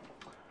cutback.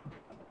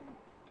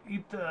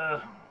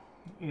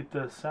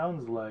 It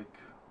sounds like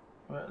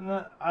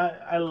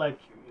I like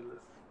you,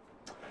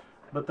 Elith,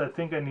 but I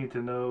think I need to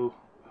know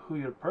who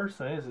your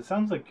person is. It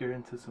sounds like you're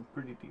into some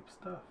pretty deep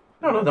stuff.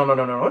 No.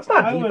 It's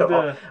not deep at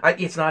all.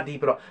 It's not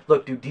deep at all.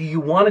 Look, dude, do you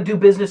want to do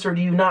business or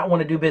do you not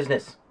want to do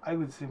business? I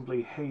would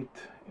simply hate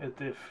it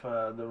if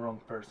the wrong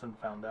person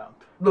found out.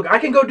 Look, I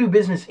can go do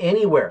business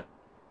anywhere.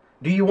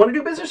 Do you want to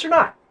do business or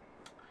not?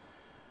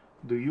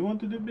 Do you want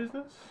to do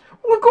business?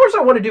 Well, of course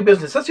I want to do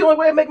business. That's the only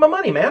way I make my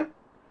money, man.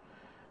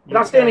 You're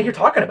not standing here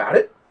talking about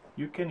it.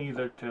 You can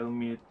either tell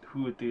me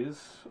who it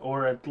is,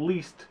 or at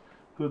least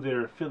who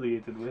they're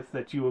affiliated with,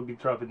 that you will be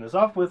dropping this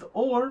off with,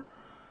 or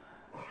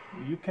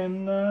you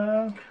can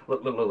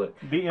Look.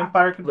 the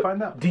Empire can Look,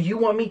 find out. do you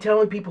want me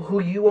telling people who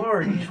you are,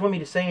 or do you just want me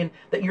to saying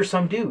that you're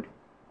some dude?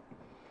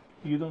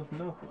 You don't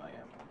know who I am.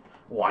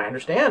 Well, I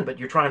understand, but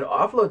you're trying to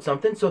offload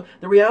something, so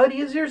the reality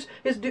is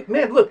dude,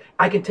 man, look,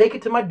 I can take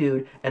it to my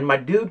dude, and my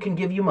dude can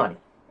give you money.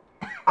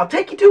 I'll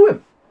take you to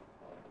him,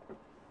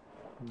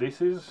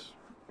 This is...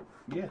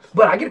 Yes.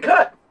 but I get a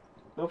cut.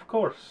 Of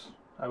course.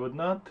 I would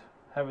not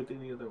have it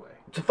any other way.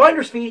 It's a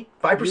finder's fee,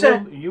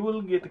 5%. You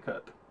will get a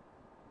cut.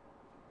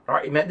 All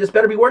right, man, this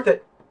better be worth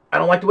it. I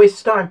don't like to waste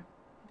his time.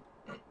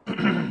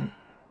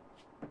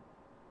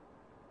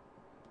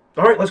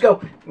 All right, let's go.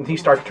 And he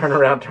starts turn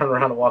around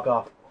and walk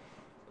off.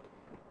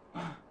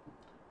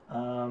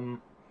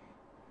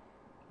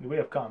 We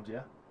have comms,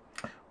 yeah?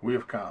 We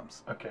have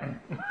comms. Okay.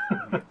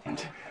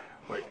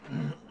 Wait.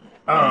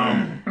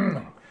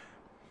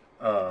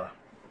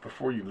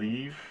 Before you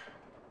leave,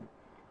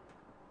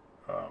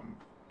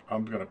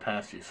 I'm going to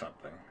pass you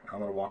something. I'm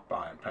going to walk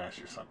by and pass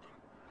you something.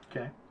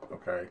 Okay.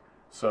 Okay?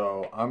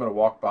 So I'm going to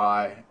walk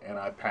by and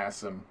I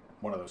pass him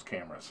one of those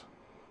cameras.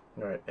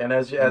 All right, and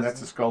as And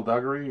that's a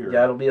skullduggery? Or?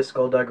 yeah, it'll be a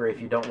skullduggery if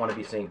you don't want to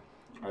be seen.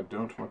 I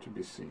don't want to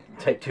be seen.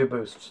 Take 2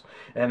 boosts,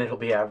 and it'll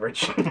be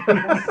average.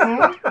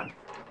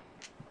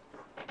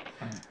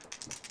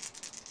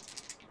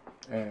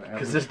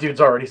 Because this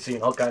dude's already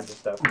seen all kinds of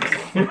stuff.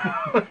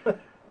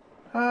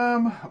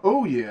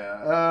 Oh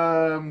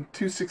yeah.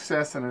 2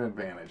 success and an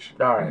advantage.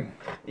 All right,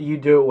 you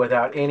do it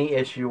without any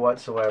issue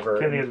whatsoever.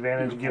 Can the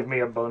advantage give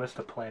me a bonus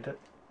to plant it?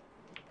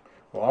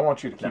 Well, I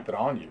want you to keep it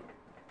on you.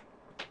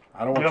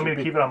 I don't You want want me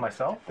to keep it on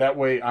myself? That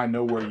way I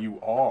know where you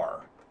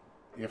are.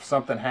 If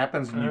something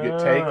happens and you get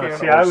taken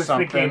See, or I was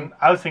something. thinking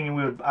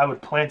I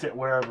would plant it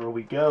wherever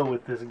we go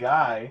with this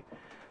guy,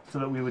 so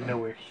that we would know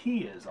where he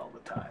is all the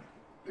time.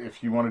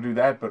 If you want to do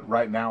that, but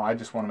right now I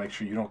just want to make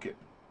sure you don't get,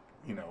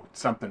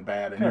 something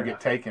bad and Fair you get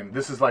enough. taken.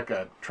 This is like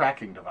a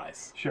tracking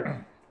device.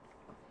 Sure.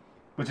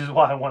 Which is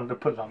why I wanted to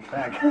put it on the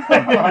back.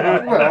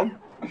 Well,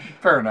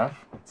 fair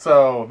enough.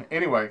 So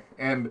anyway,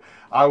 and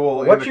I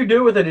will. What you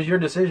do with it is your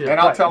decision. And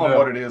I'll Right, tell them no.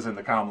 what it is in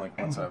the comlink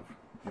once I've,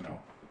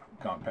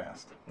 gone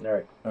past. All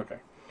right. Okay.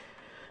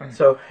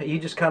 So you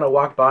just kind of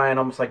walk by and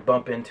almost like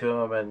bump into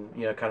him, and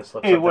kind of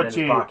slip Hey, something what in his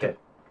you- pocket.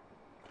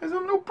 There's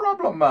no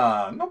problem,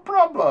 man. No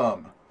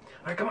problem.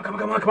 All right, come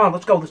on,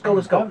 let's go. Come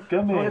I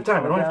don't in, have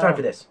time. I don't have time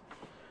for this.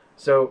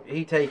 So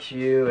he takes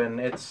you, and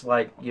it's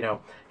like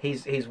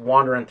he's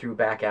wandering through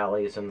back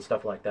alleys and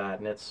stuff like that,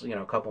 and it's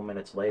a couple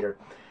minutes later,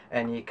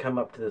 and you come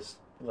up to this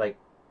like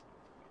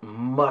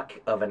muck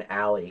of an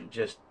alley.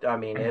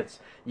 It's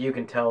you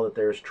can tell that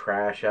there's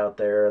trash out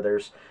there.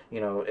 There's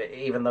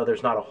even though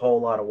there's not a whole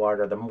lot of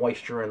water, the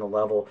moisture in the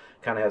level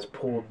kind of has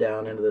pooled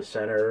down into the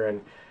center,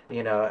 and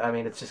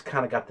it's just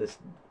kind of got this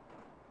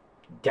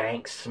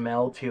dank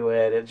smell to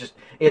it.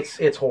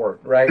 It's horrid,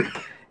 right?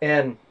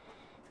 And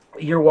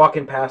you're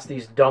walking past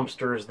these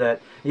dumpsters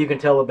that you can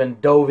tell have been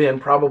dove in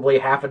probably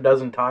half a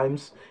dozen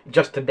times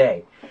just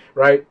today,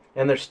 right?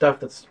 And there's stuff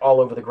that's all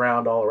over the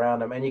ground all around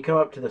them. And you come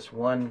up to this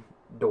one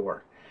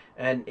door,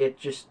 and it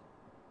just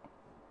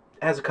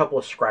has a couple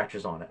of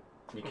scratches on it.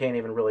 You can't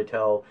even really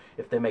tell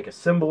if they make a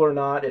symbol or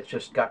not. It's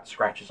just got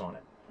scratches on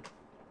it.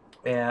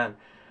 And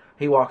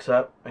he walks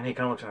up, and he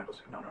kind of looks at it and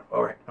goes, no,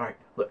 all right,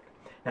 look.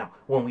 Now,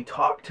 when we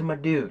talk to my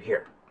dude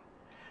here,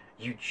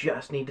 you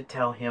just need to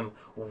tell him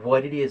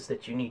what it is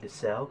that you need to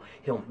sell.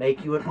 He'll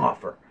make you an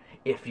offer.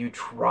 If you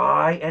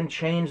try and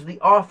change the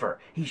offer,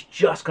 he's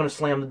just going to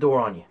slam the door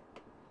on you.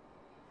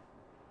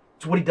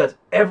 It's what he does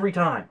every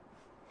time.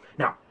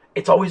 Now,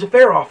 it's always a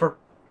fair offer,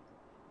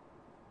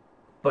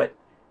 but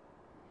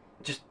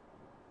just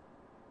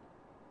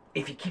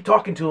if you keep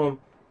talking to him,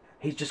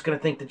 he's just going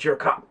to think that you're a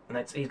cop, and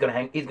he's going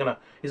to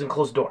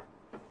close the door.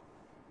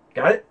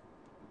 Got it?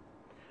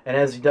 And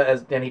as he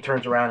does, then he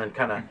turns around and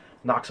kind of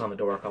knocks on the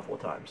door a couple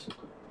of times.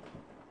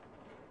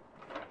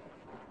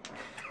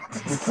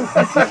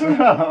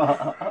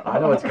 I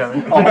know it's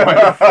coming.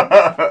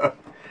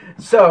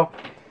 So,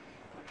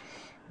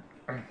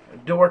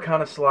 door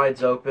kind of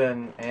slides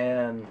open,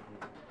 and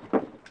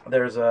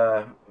there's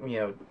a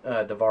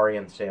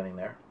Devarian standing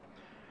there,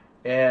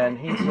 and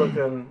he's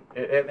looking,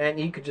 and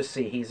you could just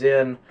see he's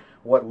in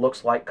what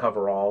looks like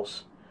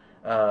coveralls.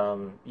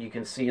 You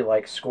can see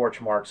like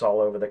scorch marks all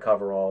over the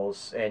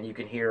coveralls, and you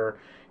can hear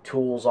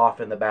tools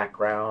off in the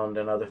background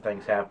and other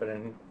things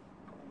happening.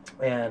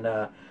 And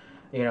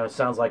it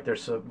sounds like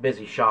there's a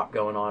busy shop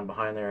going on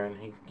behind there.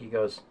 And he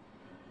goes,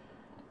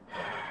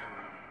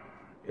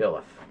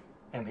 Illith.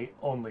 And he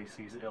only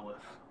sees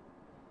Illith.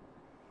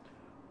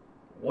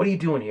 What are you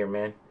doing here,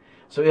 man?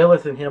 So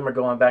Illith and him are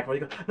going back. And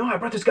he goes, no, I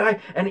brought this guy,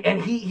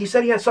 and he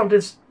said he has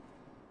something.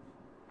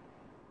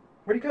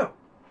 Where'd he go?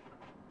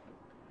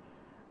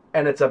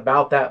 And it's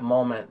about that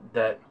moment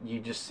that you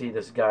just see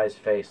this guy's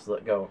face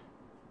let go.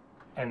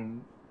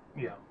 And,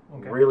 yeah.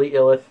 Okay. Really,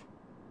 Illith?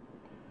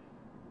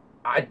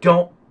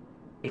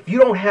 if you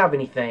don't have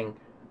anything,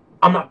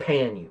 I'm not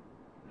paying you.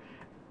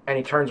 And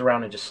he turns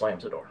around and just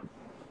slams the door.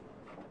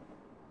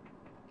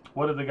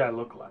 What did the guy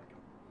look like?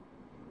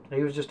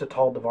 He was just a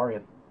tall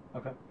Devarian.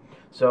 Okay.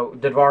 So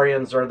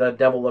Devarians are the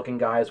devil-looking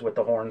guys with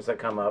the horns that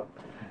come up,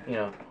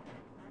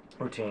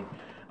 routine.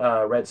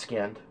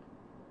 Red-skinned.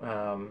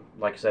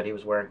 Like I said, he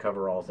was wearing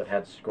coveralls that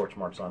had scorch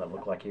marks on it.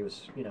 Looked like he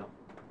was,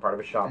 part of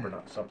a shop or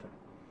not something.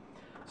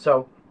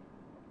 So,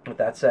 with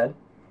that said,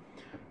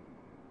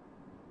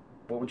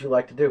 what would you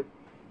like to do?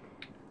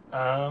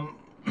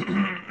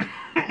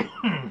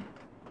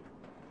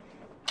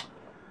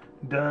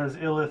 Does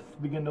Illith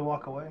begin to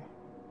walk away?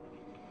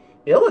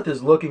 Illith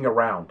is looking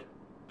around.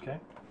 Okay.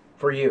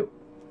 For you.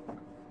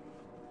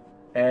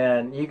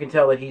 And you can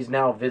tell that he's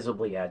now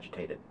visibly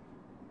agitated.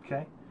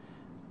 Okay.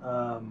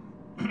 And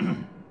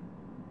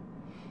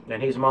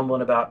he's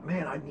mumbling about,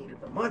 man, I needed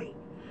the money.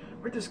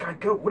 Where'd this guy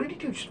go? What did he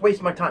do? Just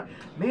waste my time.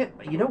 Man,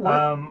 you know what?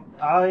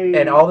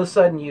 And all of a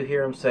sudden you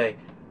hear him say,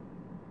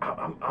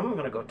 I'm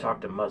going to go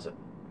talk to Muzzet.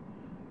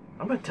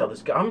 I'm going to tell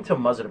this guy. I'm going to tell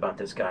Muzzet about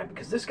this guy.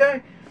 Because this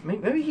guy,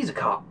 maybe he's a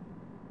cop.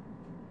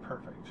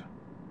 Perfect.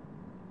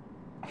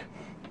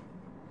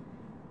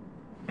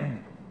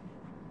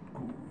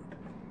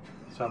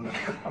 So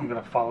I'm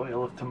gonna follow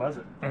Illith to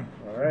Muzzet. All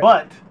right.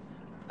 But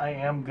I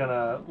am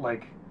gonna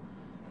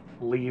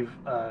leave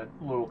a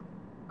little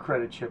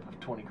credit chip of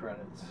 20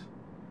 credits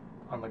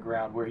on the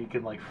ground where he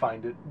can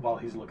find it while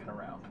he's looking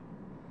around.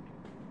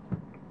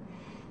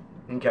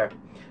 Okay.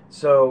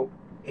 So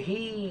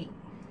if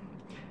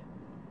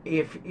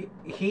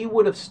he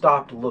would have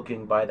stopped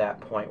looking by that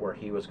point where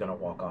he was going to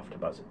walk off to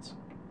Muzzet's.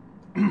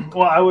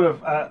 Well, I would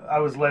have. I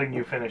was letting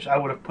you finish. I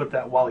would have put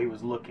that while he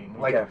was looking.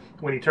 Okay.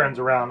 When he turns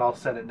around, I'll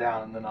set it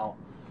down and then I'll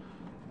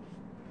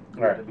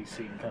let it be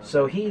seen.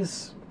 So he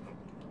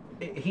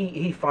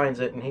finds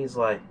it and he's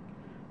like,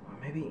 well,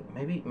 maybe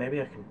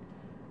I can,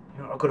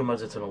 I'll go to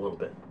Muzzet's in a little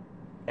bit,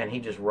 and he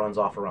just runs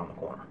off around the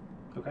corner.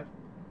 Okay.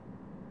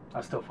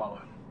 I still follow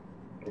him.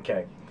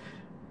 Okay.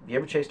 You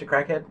ever chased a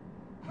crackhead?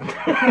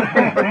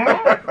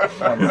 How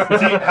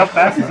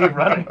fast is he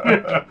running?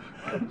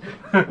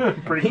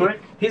 Pretty quick.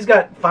 He's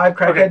got 5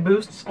 crackhead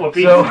boosts. Well, if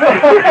he's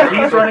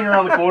running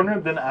around the corner,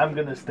 then I'm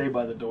going to stay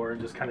by the door and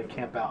just kind of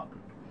camp out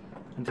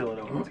until it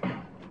opens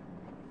again.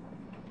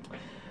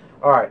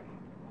 All right.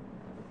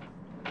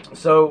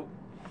 So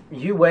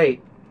you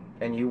wait,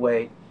 and you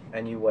wait,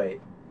 and you wait,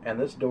 and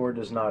this door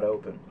does not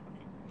open.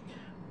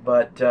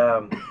 But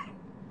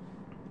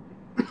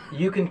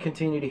you can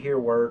continue to hear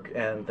work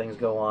and things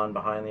go on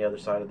behind the other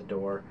side of the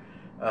door.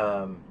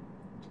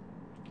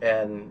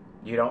 And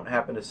you don't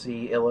happen to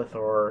see Illith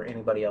or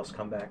anybody else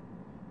come back.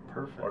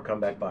 Perfect. Or come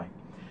back by.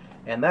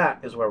 And that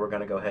is where we're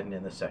going to go ahead and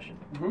end this session.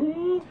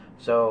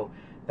 So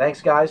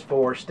thanks, guys,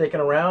 for sticking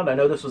around. I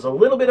know this was a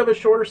little bit of a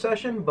shorter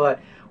session, but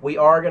we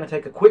are going to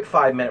take a quick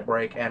 5-minute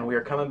break, and we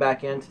are coming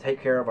back in to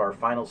take care of our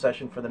final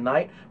session for the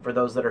night, for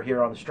those that are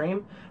here on the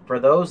stream. For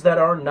those that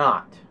are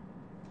not,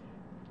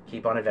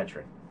 keep on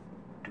adventuring.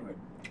 Do it.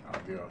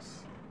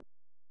 Adios.